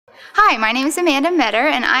Hi, my name is Amanda Metter,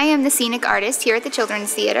 and I am the scenic artist here at the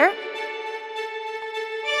Children's Theater.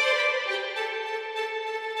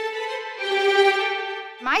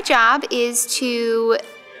 My job is to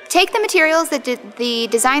take the materials that the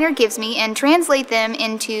designer gives me and translate them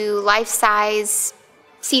into life-size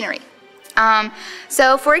scenery.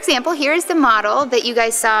 So for example, here's the model that you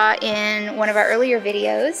guys saw in one of our earlier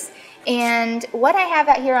videos. And what I have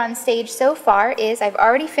out here on stage so far is I've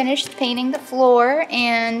already finished painting the floor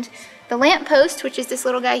and the lamp post, which is this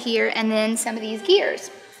little guy here, and then some of these gears.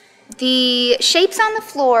 The shapes on the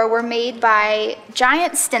floor were made by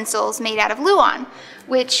giant stencils made out of Luan,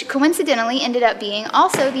 which coincidentally ended up being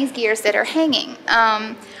also these gears that are hanging.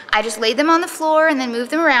 I just laid them on the floor and then moved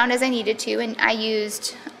them around as I needed to, and I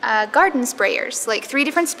used garden sprayers, like 3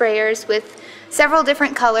 different sprayers with several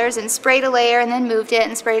different colors, and sprayed a layer and then moved it,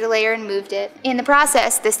 and sprayed a layer and moved it. In the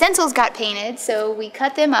process, the stencils got painted, so we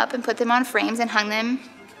cut them up and put them on frames and hung them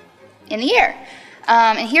in the air.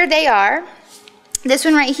 And here they are. This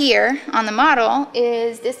one right here on the model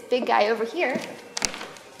is this big guy over here.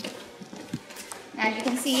 As you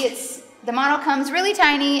can see, the model comes really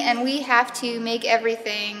tiny, and we have to make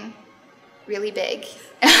everything really big.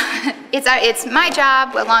 It's my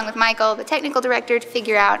job, along with Michael, the technical director, to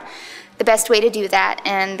figure out the best way to do that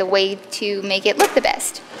and the way to make it look the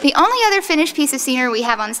best. The only other finished piece of scenery we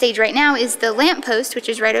have on stage right now is the lamp post, which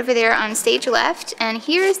is right over there on stage left. And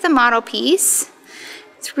here's the model piece.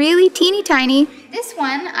 It's really teeny tiny. This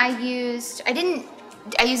one I used a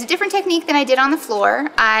different technique than I did on the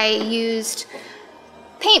floor. I used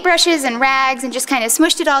paintbrushes and rags and just kind of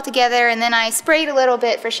smushed it all together, and then I sprayed a little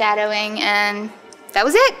bit for shadowing, and that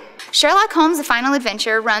was it. Sherlock Holmes: The Final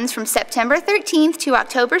Adventure runs from September 13th to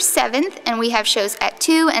October 7th, and we have shows at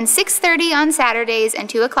 2 and 6:30 on Saturdays and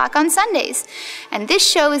 2 o'clock on Sundays. And this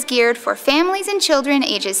show is geared for families and children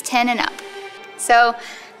ages 10 and up. So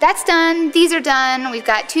that's done, these are done. We've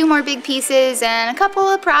got 2 more big pieces and a couple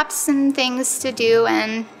of props and things to do,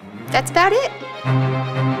 and that's about it.